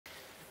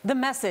The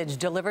message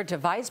delivered to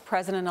Vice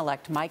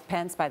President-elect Mike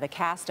Pence by the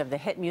cast of the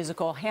hit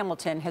musical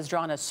Hamilton has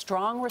drawn a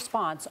strong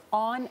response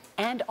on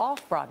and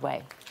off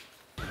Broadway.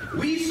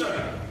 We,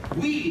 sir,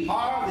 we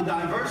are the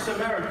diverse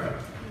America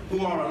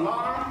who are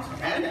alarmed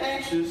and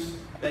anxious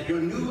that your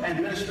new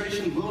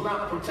administration will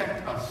not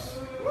protect us,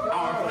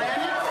 our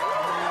planet,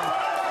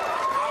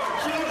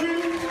 our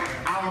children,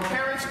 our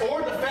parents,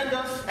 or defend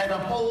us and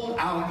uphold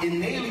our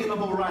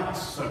inalienable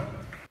rights, sir.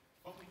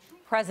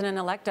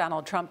 President-elect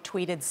Donald Trump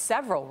tweeted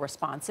several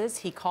responses.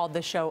 He called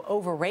the show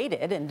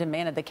overrated and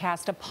demanded the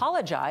cast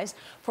apologize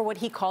for what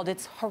he called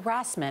its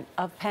harassment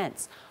of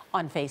Pence.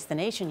 On Face the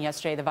Nation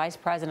yesterday, the vice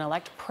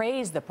president-elect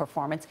praised the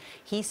performance.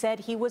 He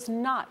said he was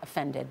not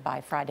offended by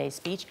Friday's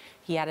speech.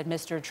 He added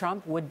Mr.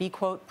 Trump would be,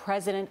 quote,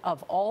 president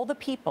of all the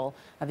people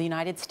of the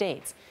United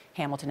States.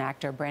 Hamilton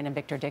actor Brandon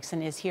Victor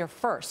Dixon is here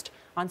first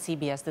on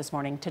CBS This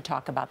Morning to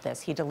talk about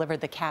this. He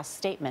delivered the cast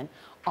statement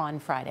on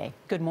Friday.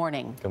 Good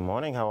morning. Good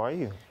morning. How are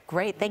you?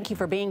 Great. Thank you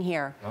for being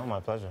here. Oh, my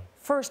pleasure.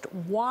 First,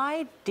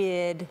 why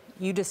did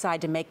you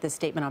decide to make this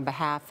statement on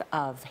behalf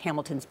of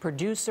Hamilton's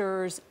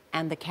producers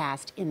and the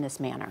cast in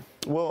this manner?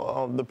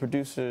 Well, the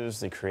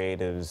producers, the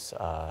creatives,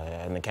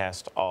 and the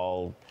cast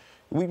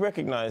we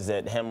recognize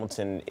that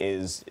Hamilton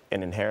is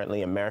an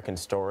inherently American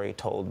story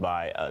told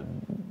by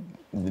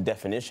the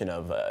definition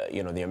of,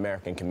 the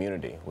American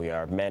community. We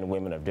are men and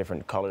women of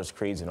different colors,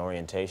 creeds, and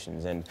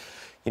orientations. And,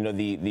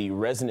 the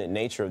resonant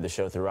nature of the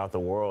show throughout the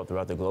world,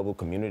 throughout the global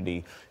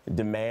community,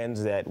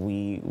 demands that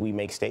we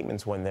make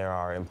statements when there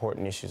are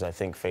important issues, I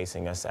think,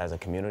 facing us as a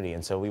community.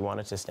 And so we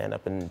wanted to stand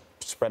up and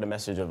spread a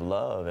message of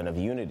love and of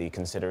unity,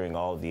 considering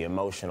all the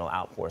emotional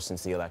outpour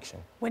since the election.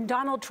 When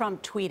Donald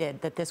Trump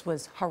tweeted that this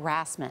was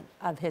harassment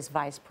of his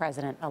vice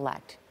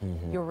president-elect,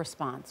 your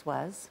response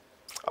was?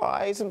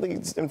 I simply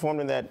informed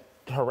him that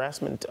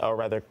harassment, or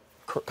rather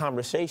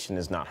conversation,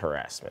 is not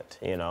harassment,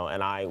 and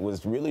I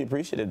was really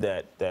appreciative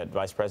that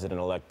Vice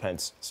President-elect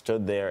Pence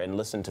stood there and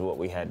listened to what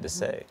we had to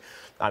say.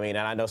 I mean,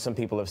 and I know some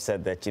people have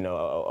said that,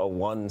 a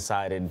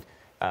one-sided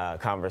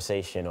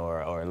conversation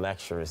or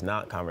lecture is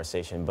not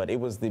conversation, but it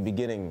was the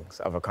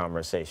beginnings of a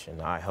conversation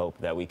I hope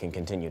that we can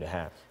continue to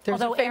have. There's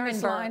a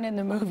famous line in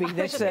the movie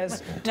that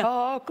says,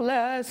 talk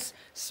less,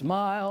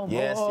 smile more.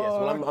 Yes,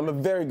 well, I'm a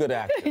very good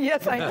actor.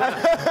 Yes, I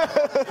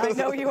know. I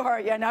know you are,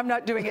 and I'm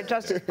not doing it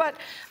justice. But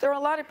there are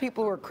a lot of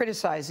people who are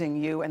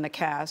criticizing you and the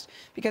cast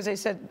because they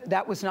said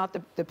that was not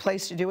the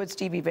place to do it.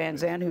 Stevie Van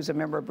Zandt, who's a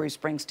member of Bruce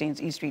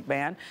Springsteen's E Street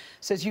Band,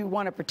 says you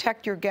want to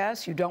protect your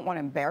guests, you don't want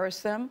to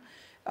embarrass them.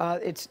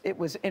 It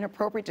was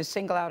inappropriate to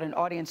single out an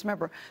audience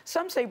member.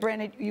 Some say,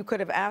 Brandon, you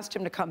could have asked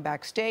him to come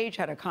backstage,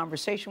 had a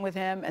conversation with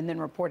him, and then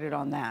reported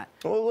on that.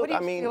 Well, look, what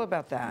do you feel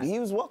about that? He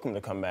was welcome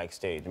to come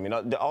backstage. I mean,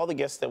 all the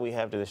guests that we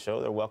have to the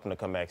show, they're welcome to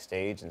come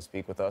backstage and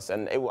speak with us.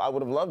 And I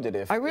would have loved it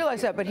if... I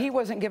realize that, but he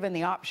wasn't given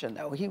the option,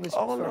 though. He was...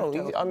 Oh,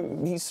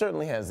 no, he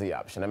certainly has the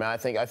option. I mean, I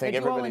think everybody...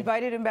 Had you all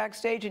invited him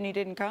backstage and he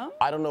didn't come?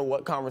 I don't know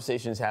what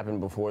conversations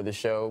happened before the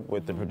show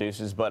with the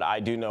producers, but I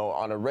do know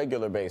on a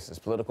regular basis,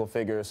 political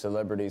figures,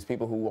 celebrities,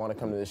 people who want to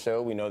come to the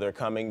show, we know they're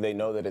coming. They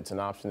know that it's an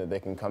option that they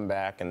can come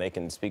back and they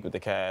can speak with the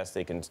cast.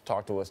 They can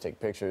talk to us,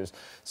 take pictures.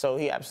 So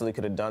he absolutely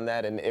could have done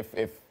that. And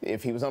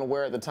if he was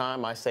unaware at the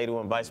time, I say to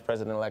him, Vice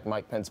President-elect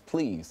Mike Pence,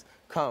 please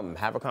come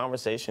have a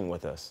conversation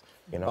with us.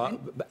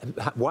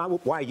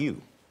 Why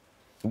you?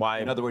 Why?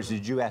 In other words,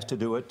 did you ask to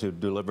do it, to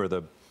deliver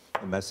the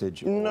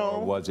message? No.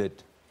 Or was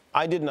it?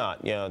 I did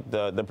not.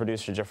 The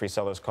producer, Jeffrey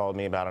Sellers, called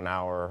me about an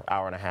hour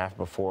and a half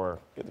before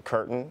the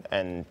curtain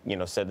and,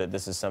 said that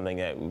this is something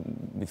that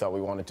we thought we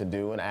wanted to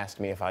do and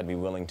asked me if I'd be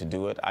willing to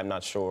do it. I'm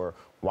not sure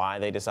why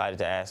they decided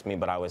to ask me,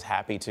 but I was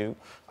happy to.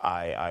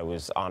 I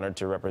was honored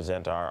to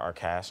represent our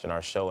cast and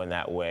our show in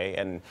that way.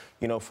 And,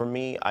 for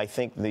me, I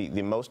think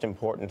the most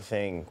important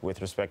thing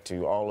with respect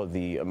to all of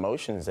the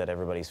emotions that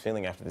everybody's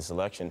feeling after this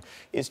election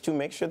is to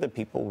make sure that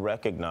people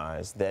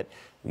recognize that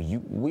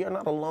we are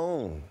not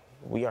alone.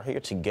 We are here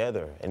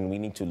together, and we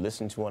need to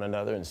listen to one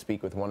another and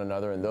speak with one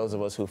another. And those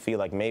of us who feel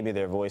like maybe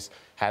their voice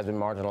has been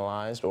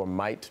marginalized or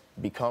might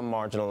become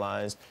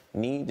marginalized,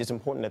 it's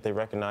important that they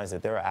recognize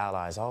that there are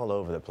allies all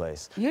over the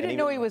place. You didn't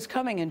know he was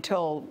coming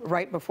until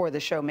right before the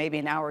show, maybe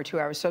an hour or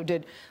 2 hours. So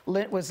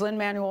was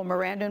Lin-Manuel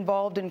Miranda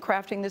involved in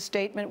crafting this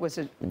statement? Was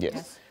it?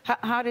 Yes.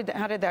 How did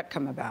that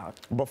come about?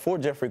 Before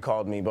Jeffrey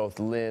called me, both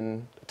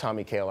Lynn,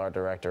 Tommy Kail, our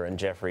director, and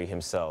Jeffrey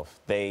himself,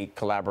 they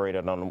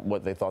collaborated on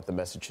what they thought the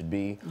message should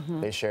be.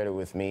 They shared it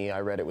with me.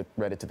 I read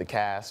it to the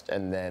cast,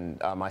 and then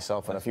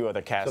myself and a few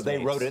other castmates. So they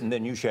wrote it, and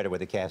then you shared it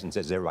with the cast and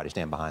says, everybody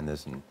stand behind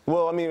this.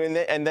 Well, I mean,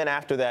 and then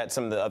after that,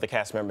 some of the other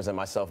cast members and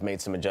myself made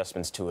some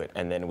adjustments to it,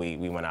 and then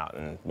we went out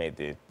and made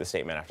the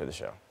statement after the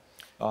show.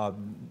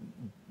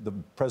 The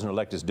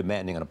president-elect is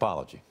demanding an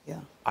apology. Yeah.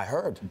 I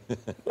heard.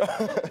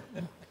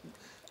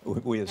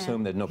 We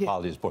assume that no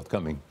apology is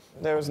forthcoming.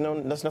 There's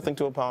nothing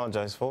to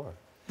apologize for.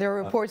 There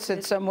are reports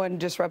that someone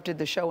disrupted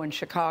the show in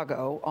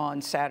Chicago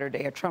on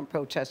Saturday, a Trump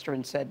protester,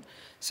 and said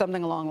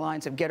something along the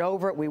lines of, "Get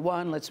over it, we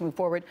won, let's move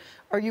forward."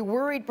 Are you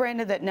worried,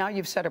 Brandon, that now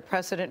you've set a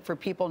precedent for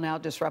people now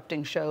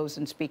disrupting shows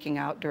and speaking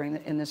out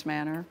in this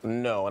manner?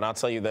 No, and I'll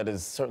tell you that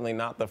is certainly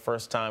not the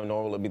first time,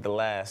 nor will it be the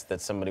last, that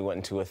somebody went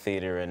into a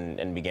theater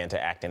and began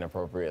to act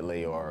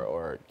inappropriately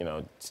or you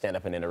know, stand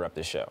up and interrupt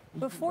the show.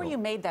 Before you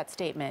made that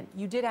statement,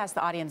 you did ask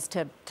the audience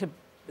to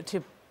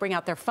bring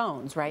out their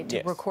phones, right, to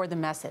Yes. record the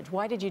message.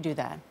 Why did you do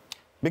that?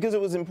 Because it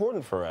was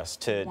important for us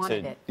to...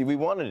 We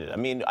wanted it. I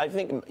mean, I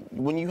think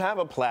when you have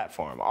a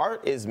platform,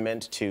 art is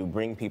meant to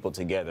bring people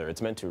together.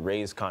 It's meant to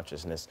raise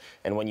consciousness.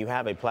 And when you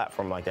have a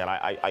platform like that,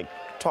 I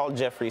told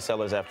Jeffrey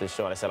Sellers after the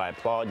show, and I said, I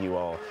applaud you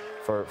all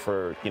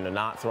for you know,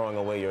 not throwing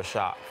away your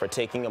shot, for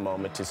taking a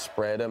moment to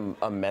spread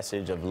a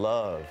message of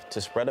love, to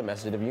spread a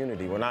message of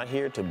unity. We're not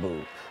here to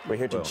boo. We're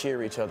here to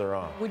cheer each other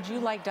on. Would you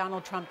like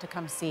Donald Trump to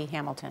come see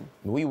Hamilton?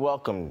 We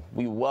welcome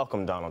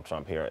Donald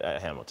Trump here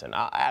at Hamilton.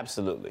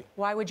 Absolutely.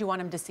 Why would you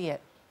want him to see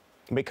it?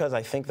 Because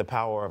I think the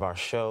power of our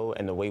show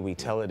and the way we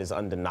tell it is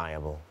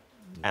undeniable.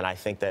 And I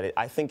think that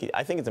I think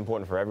it's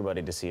important for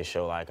everybody to see a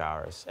show like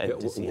ours and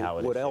to see how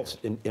it is. What else?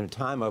 In a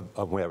time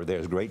of whenever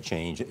there's great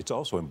change, it's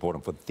also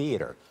important for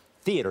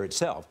theater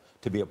itself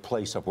to be a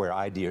place of where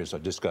ideas are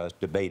discussed,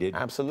 debated,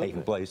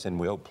 taking place, and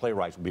we hope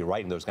playwrights will be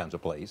writing those kinds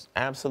of plays.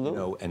 Absolutely.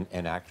 You know,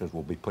 and actors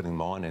will be putting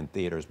them on, and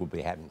theaters will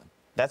be having them.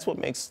 That's what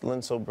makes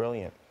Lin so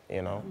brilliant.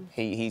 You know,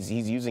 he's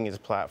using his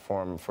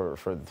platform for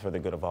the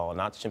good of all,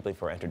 not simply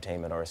for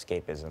entertainment or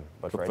escapism,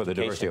 but for the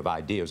diversity of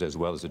ideas as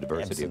well as the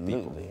diversity of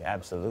people.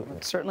 Absolutely.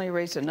 It certainly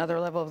raised another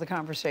level of the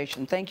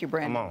conversation. Thank you,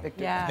 Brandon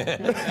Victor.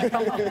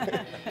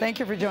 Yeah. Thank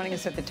you for joining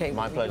us at the table.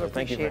 My pleasure. We do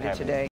Thank you for appreciate it having me. today.